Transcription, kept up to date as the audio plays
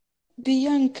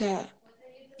Bianca.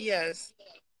 Yes.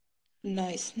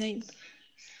 Nice name.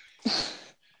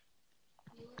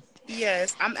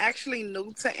 Yes, I'm actually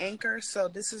new to Anchor, so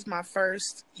this is my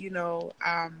first, Your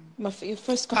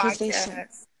first conversation.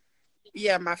 podcast.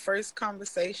 Yeah, my first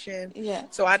conversation. Yeah.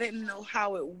 So I didn't know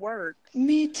how it worked.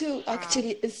 Me too. Um,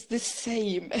 Actually, it's the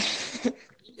same.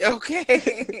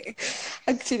 okay.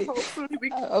 Actually, Hopefully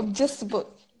we I'm just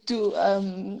about to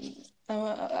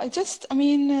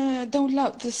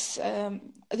download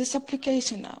this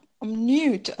application now. I'm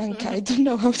new to Anchor. I don't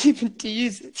know how even to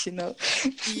use it.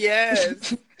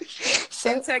 Yes. And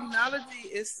So technology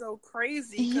is so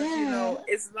crazy because, yeah,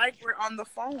 it's like we're on the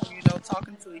phone,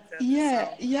 talking to each other. yeah,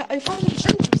 So, yeah. I found it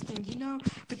interesting,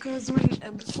 because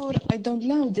when before I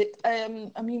download it,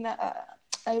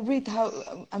 I read how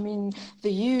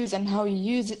the use and how you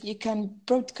use it. You can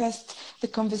broadcast the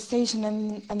conversation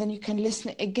and then you can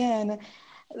listen again.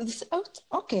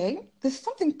 Okay, there's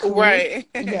something cool. right.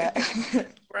 Yeah.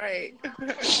 Right.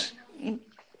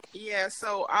 Yeah.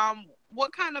 So,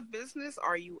 what kind of business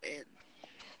are you in?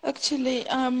 Actually,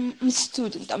 I'm a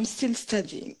student. I'm still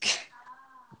studying.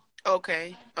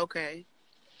 Okay. Okay.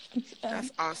 Um,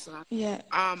 That's awesome. yeah.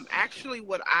 Actually,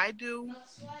 what I do,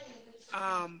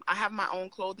 I have my own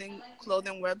clothing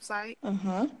website. Uh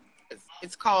huh.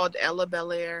 It's called Ella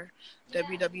Belair,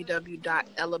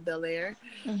 www.ellabelair.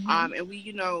 And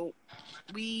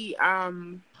we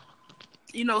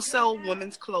sell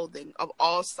women's clothing of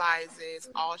all sizes,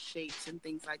 all shapes, and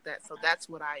things like that. So that's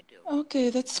what I do. Okay,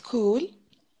 that's cool.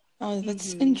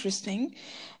 That's Mm-hmm. interesting.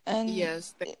 And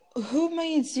Yes. who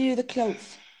made you the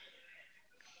clothes?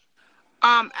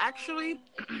 Actually,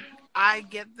 I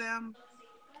get them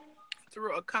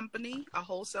through a company, a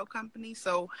wholesale company.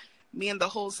 So me and the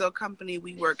wholesale company,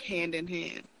 we work hand in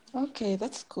hand. Okay,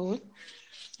 that's cool.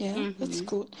 Yeah, that's Mm-hmm.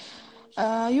 cool.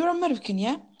 You're American,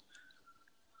 yeah?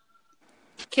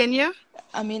 Kenya?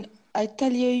 I mean, I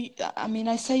tell you,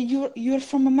 I say you're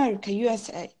from America,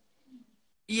 USA.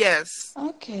 Yes.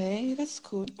 Okay, that's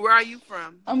cool. Where are you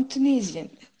from? I'm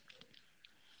Tunisian.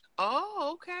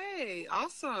 Oh, okay.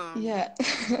 Awesome. Yeah.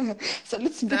 So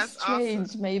it's a bit That's awesome.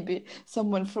 strange, maybe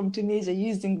someone from Tunisia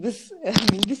using this,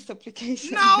 this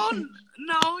application. No,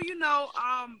 no,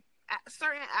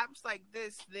 certain apps like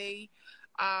this,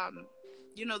 um,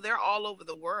 they're all over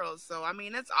the world. So, I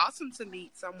mean, it's awesome to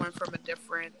meet someone from a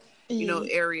different, Yeah,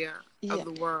 area of yeah.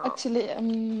 the world. Actually,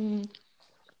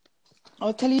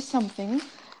 I'll tell you something.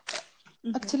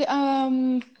 Hmm. Actually,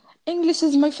 English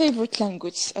is my favorite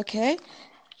language, okay?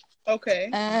 Okay.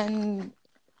 And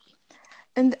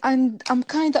and I'm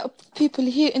kind of people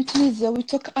here in Tunisia. We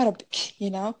talk Arabic.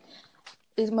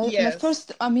 Is my Yes.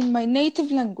 first. My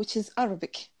native language is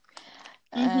Arabic,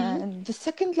 Mm-hmm. and the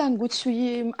second language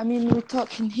we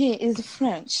talk in here is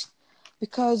French,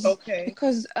 because Okay.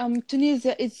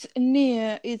 Tunisia it's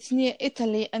near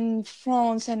Italy and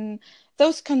France and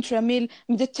those countries.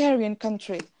 Mediterranean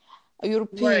country,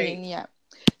 European, Right. yeah.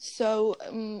 So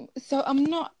I'm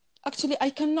not actually I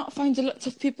cannot find a lot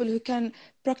of people who can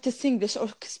practice English or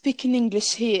speak in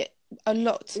English here a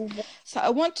lot. So I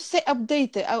want to stay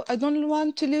updated. I don't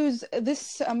want to lose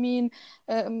this. Um,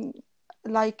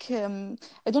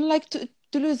 I don't like to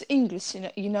lose English.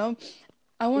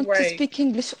 I want to Right. speak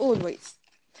English always.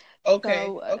 Okay.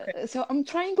 So, Okay. I'm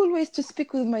trying always to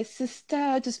speak with my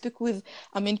sister, to speak with,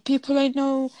 people I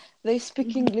know, they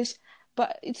speak Hmm. English,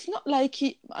 but it's not like,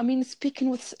 speaking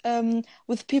with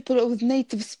people with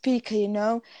native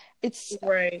speaker. It's,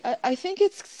 Right. I think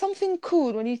it's something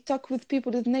cool when you talk with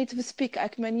people with native speaker.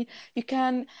 You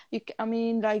can, you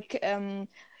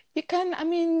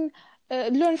can,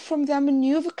 learn from them a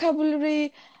new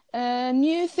vocabulary,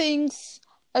 new things.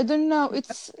 I don't know.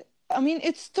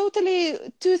 It's totally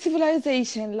two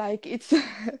civilization. Like it's,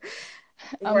 I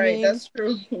Right. mean, That's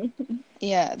true.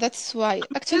 yeah, that's why. Yeah.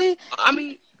 Actually, I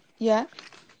mean, yeah.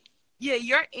 yeah,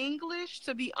 your English,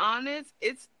 to be honest,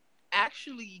 it's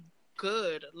actually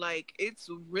good. Like, it's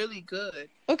really good.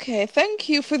 Okay, thank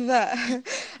you for that.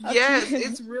 Yes, Actually,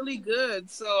 it's really good.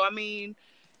 So, I mean,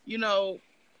 you know,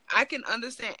 I can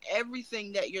understand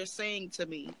everything that you're saying to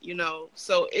me.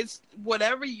 So it's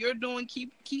whatever you're doing,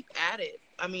 keep at it.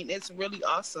 I mean, it's really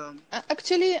awesome.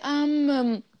 actually,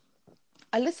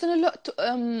 I listen a lot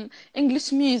to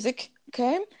English music.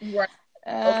 Okay, Right.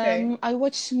 Okay. I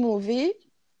watch movie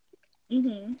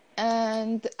Mhm.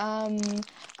 and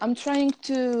I'm trying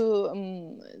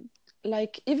to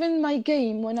like even my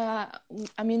game when I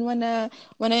mean when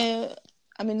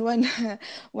when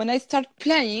when I start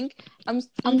playing, I'm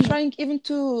Mhm. trying even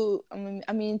to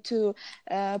to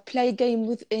play a game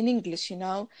with in English.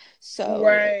 So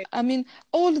Right.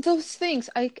 all those things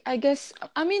I guess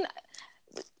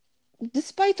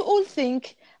despite all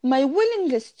think my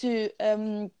willingness to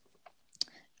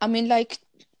I mean like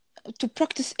to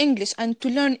practice English and to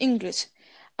learn English.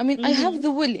 I mean, I have Mm-hmm.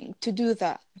 the willing to do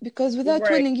that because without Right.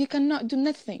 willing, you cannot do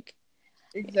nothing.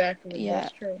 Exactly. Yeah.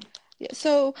 That's true. Yeah.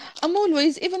 So I'm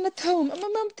always, even at home, my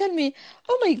mom tell me,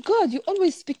 "Oh my God, you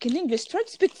always speak in English. Try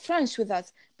to speak French with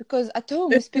us because at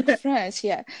home we speak French."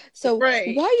 Yeah. So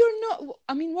Right. why you're not?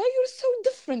 I mean, why you're so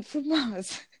different from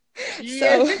us?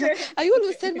 Yeah. So I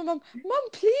always tell my mom, "Mom,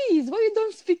 please, why you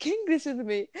don't speak English with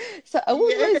me?" So I Yeah.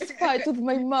 always fight with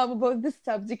my mom about this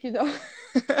subject, you know.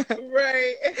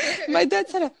 Right. My dad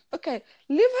said, "Okay,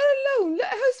 leave her alone.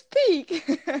 Let her speak.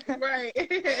 Right.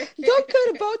 Don't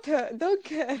care about her. Don't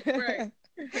Right. care."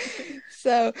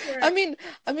 So I Right. mean,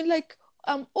 like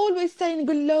I'm always saying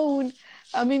alone.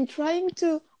 I mean, trying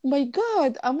to. My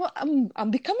God, I'm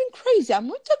becoming crazy. I'm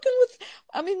not talking with.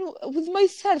 I mean, with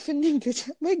myself in English.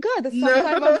 My God, No.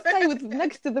 sometimes I'm staying with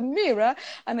next to the mirror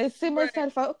and I say Right.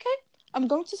 myself, okay, I'm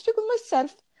going to speak with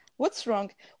myself. What's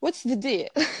wrong? What's the deal?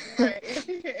 Right.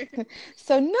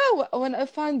 So now when I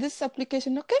find this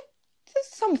application, okay, this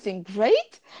is something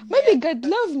great. Yeah. Maybe God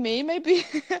love me. Maybe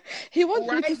He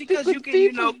wants me to Right, speak because you with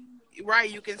can, people. right,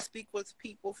 you can speak with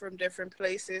people from different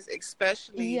places,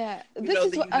 especially, Yeah, this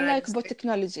is the what I like United about States.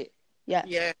 technology. Yeah,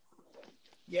 Yeah,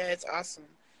 yeah, it's awesome.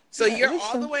 So you're this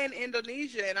all the way in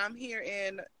Indonesia, and I'm here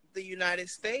in the United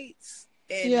States,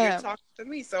 and you're yeah, talking to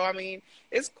me. So I mean,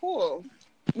 it's cool.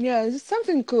 yeah, this is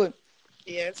something cool.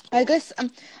 Yeah, it's I cool. guess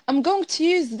I'm going to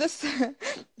use this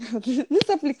this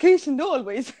application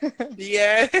always.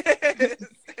 Yes,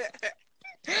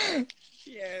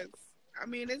 yes. I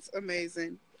mean, it's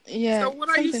amazing. Yeah, So what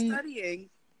are you something. studying?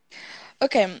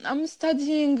 Okay, I'm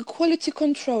studying quality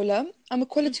controller. I'm a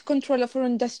quality controller for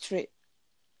industry.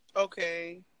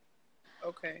 Okay,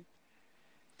 okay.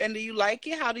 And do you like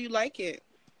it? How do you like it?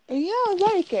 Yeah, I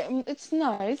like it. It's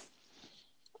nice.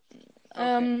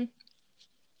 Okay. Um,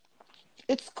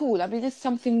 it's cool. I mean, it's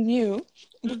something new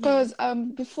Mhm. because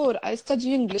before I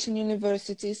studied English in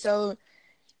university, so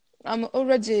I'm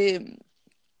already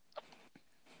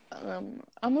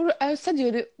I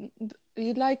studied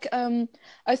like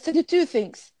I studied two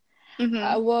things.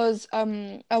 Mhm. I was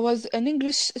an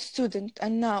English student,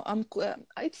 and now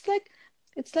it's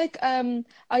like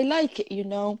I like it, you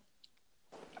know,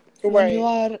 when you Right.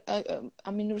 are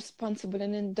I mean responsible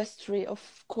in industry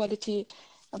of quality.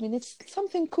 I mean, it's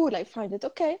something cool. I find it.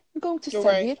 Okay, I'm going to You're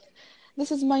study right. it.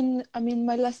 This is my, I mean,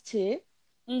 my last year.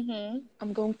 Mhm.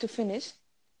 I'm going to finish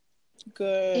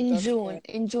Good. in That's June. good.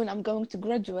 In June, I'm going to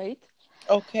graduate.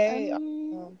 Okay.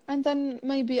 And then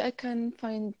maybe I can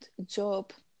find a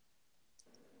job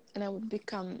and I would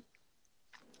become,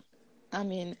 I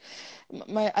mean,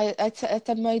 I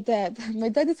tell my dad, my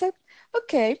dad is like,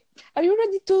 okay, are you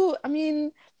ready to, I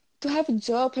mean, to have a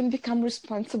job and become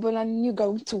responsible and you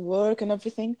going to work and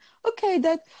everything? Okay,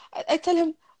 dad. I tell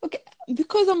him, okay,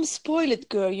 because I'm a spoiled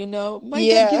girl, you know, my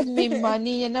dad Yeah. gives me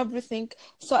money and everything,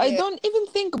 so I Yeah. don't even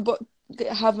think about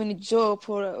having a job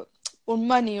or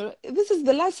money. Or, this is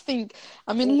the last thing,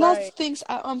 I mean, Right. last things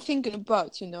I'm thinking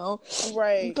about, you know,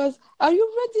 Right. because are you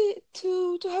ready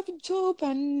to have a job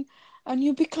and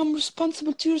you become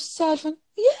responsible to yourself? And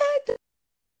yeah,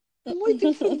 I'm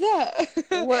waiting for that.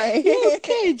 Right. Yeah,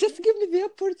 okay, just give me the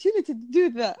opportunity to do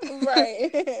that.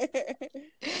 Right.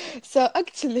 So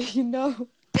actually, you know,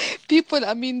 people,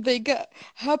 I mean, they get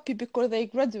happy because they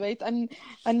graduate, and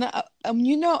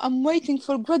you know, I'm waiting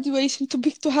for graduation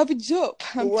to have a job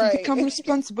and to become Right.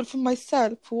 responsible for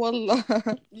myself. Wallah.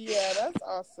 Yeah, that's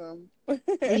awesome.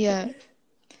 Yeah,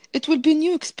 it will be a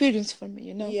new experience for me,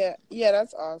 you know. Yeah. Yeah,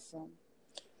 that's awesome.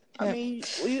 I Yeah, mean,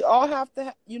 we all have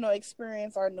to,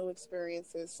 experience our new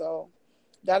experiences. So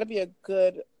that'll be a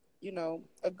good,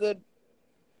 a good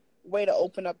way to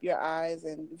open up your eyes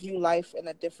and view life in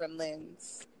a different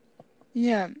lens.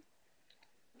 yeah.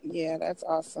 Yeah, that's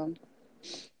awesome.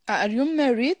 Are you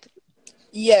married?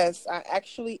 Yes, I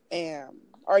actually am.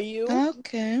 Are you?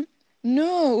 Okay.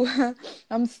 No,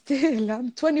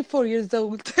 I'm 24 years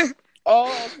old.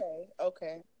 Oh, okay.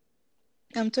 Okay.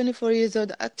 I'm 24 years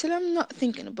old. Actually, I'm not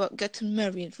thinking about getting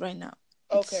married right now.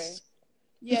 Okay.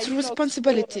 Yeah, It's a school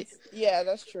responsibility. is, yeah,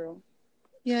 that's true.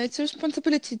 Yeah, it's a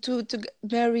responsibility to get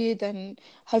married and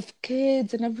have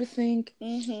kids and everything.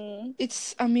 Mm-hmm.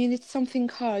 It's, I mean, it's something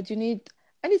hard. I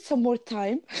need some more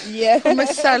time Yeah. for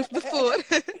myself before.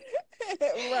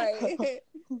 Right.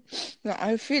 No,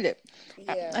 I feel it.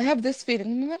 I Yeah. have this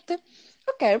feeling.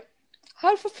 Okay,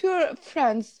 half of your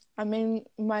friends, I mean,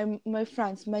 my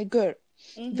friends, my girl,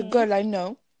 the Mm-hmm. girl I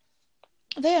know,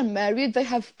 they are married, they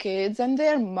have kids, and they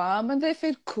are mom, and they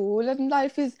feel cool, and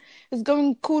life is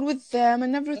going cool with them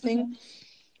and everything.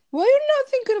 Mm-hmm. Why are you not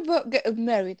thinking about getting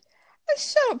married?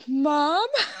 Shut up, Mom.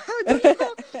 I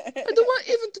don't want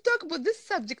even to talk about this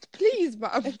subject. Please,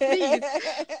 Mom, please.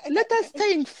 Let us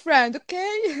stay friends,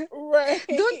 okay? Don't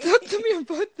Right. talk to me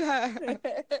about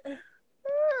that.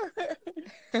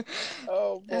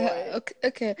 Oh boy. Okay,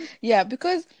 okay. Yeah,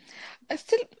 because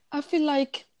I feel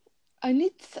like I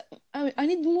need I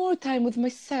need more time with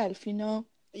myself, you know.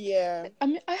 Yeah. I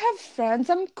mean, I have friends.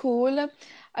 I'm cool.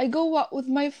 I go out with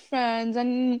my friends,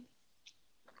 and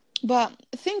but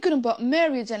thinking about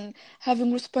marriage and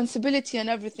having responsibility and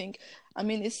everything, I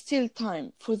mean, it's still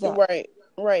time for that. Right.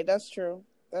 Right. That's true.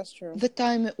 That's true. The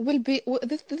time will be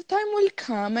the time will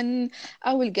come, and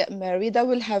I will get married. I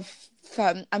will have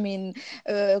fun. I mean,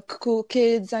 cool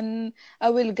kids, and I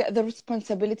will get the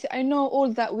responsibility. I know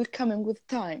all that will coming with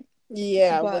time,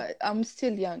 Yeah. But but I'm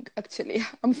still young. Actually,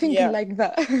 I'm thinking yeah. like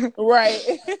that. Right.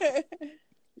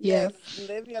 Yeah, Yes.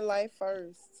 Live your life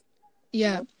first.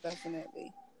 yeah, Most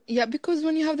definitely. yeah. Because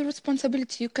when you have the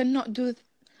responsibility, you cannot do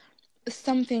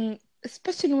something,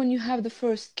 especially when you have the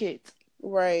first kid.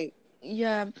 Right.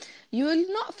 Yeah, you will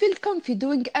not feel comfy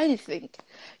doing anything.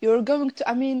 You're going to,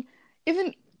 I mean,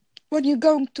 even when you're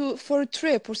going to for a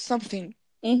trip or something,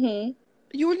 Mm-hmm.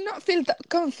 you will not feel that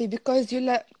comfy because you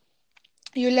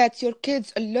let your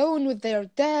kids alone with their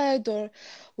dad or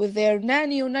with their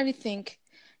nanny or anything.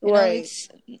 You know, Right. it's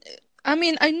I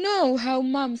mean, I know how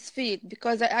moms feel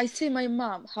because I see my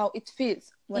mom how it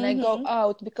feels when I go Mm-hmm.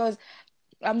 out because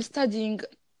I'm studying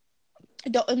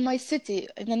in my city,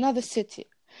 in another city.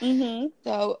 Mm-hmm.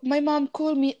 So my mom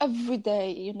called me every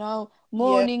day, you know, Yeah.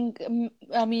 morning,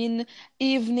 I mean,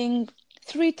 evening,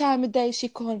 3 times a day she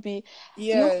called me.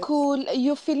 You Yes. cool,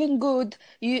 you feeling good,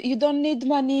 you don't need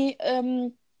money,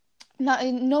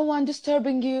 no one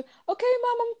disturbing you. Okay,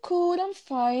 mom, I'm cool, I'm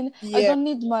fine. I Yeah. don't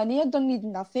need money, I don't need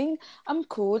nothing. I'm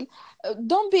cool.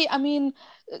 Don't be, I mean,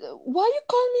 why you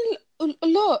call me a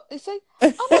lot? It's like,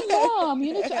 I'm a mom.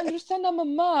 You need to understand I'm a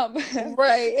mom.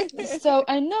 Right. So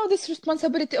I know this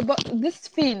responsibility about this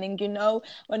feeling, you know,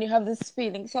 when you have this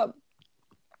feeling. So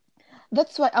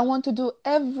that's why I want to do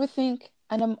everything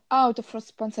and I'm out of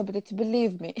responsibility,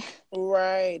 believe me.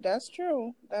 Right. That's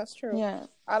true. That's true. Yeah,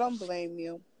 I don't blame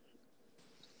you.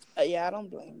 Yeah, I don't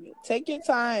blame you. Take your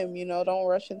time, don't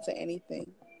rush into anything.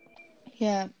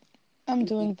 yeah, I'm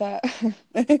doing that.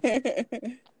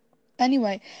 Mhm.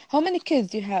 Anyway, how many kids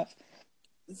do you have?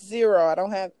 Zero. I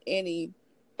don't have any.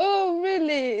 Oh,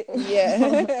 really?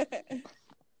 Yeah.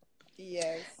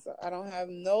 Yes. I don't have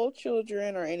no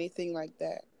children or anything like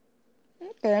that.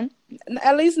 Okay.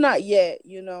 At least not yet.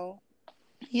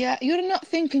 Yeah, you're not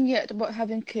thinking yet about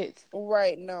having kids.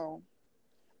 Right, no.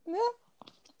 Yeah,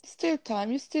 still time.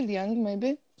 You're still young,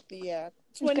 maybe. Yeah.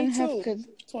 You can have 22. kids.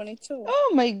 22.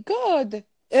 Oh my God,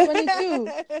 22.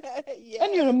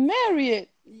 And you're Yes. married.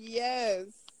 Yes.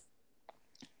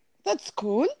 That's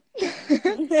cool.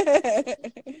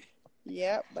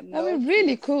 Yep, but I no mean,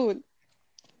 really kids. cool.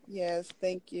 Yes,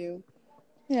 thank you.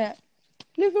 Yeah.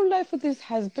 Live your life with this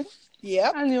husband,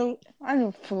 Yep. and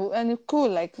you're full and you're cool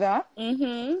like that.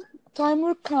 Mm-hmm. Time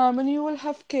will come and you will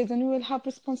have kids and you will have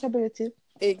responsibility.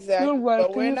 You're Exactly. But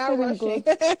working, we're you're not feeling rushing.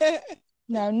 good.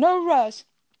 Now, no rush.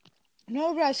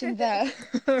 No rush in that.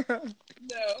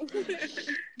 No.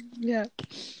 Yeah.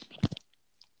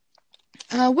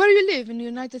 Where you live in the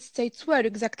United States? Where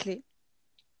exactly?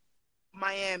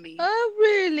 Miami. Oh,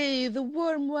 really? The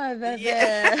warm weather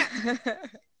Yeah. there.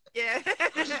 Yeah.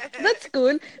 That's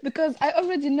cool because I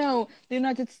already know the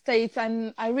United States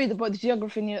and I read about the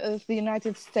geography of the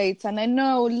United States and I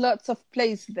know lots of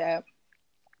places there.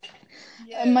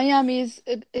 Yes. Miami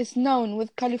is known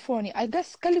with California. I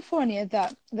guess California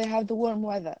that they have the warm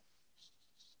weather.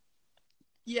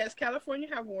 Yes, California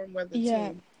have warm weather Yeah,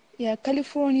 too. yeah,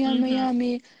 California, Mm-hmm.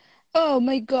 Miami. Oh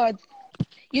my God.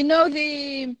 You know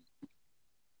the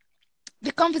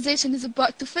conversation is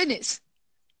about to finish.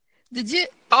 Did you?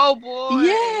 Oh boy.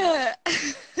 Yeah.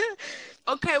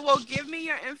 Okay, well, give me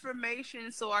your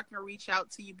information so I can reach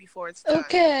out to you before it's done.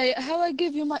 Okay, how I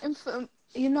give you my info?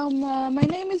 You know, my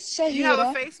name is Do you have a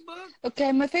Shahira. Facebook?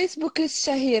 Okay, my Facebook is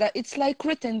Shahira. It's like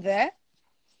written there.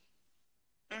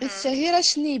 It's Uh-huh. Shahira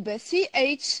Shniba.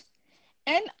 Chniba.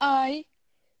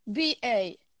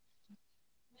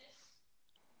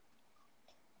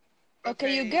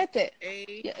 Okay, you Okay. get it.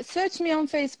 A. Yeah, search me on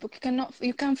Facebook.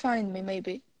 You can find me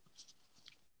maybe.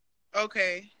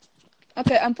 Okay.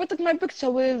 Okay, I'm putting my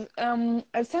picture with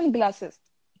sunglasses.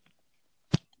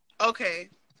 Okay.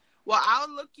 Well, I'll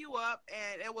look you up,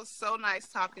 and it was so nice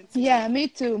talking to Yeah, you. me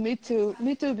too, me too,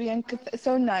 me too, Bianca.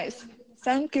 So nice.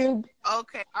 Thank you.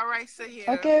 Okay. All right, Sahira.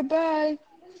 Okay, bye.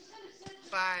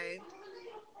 Bye.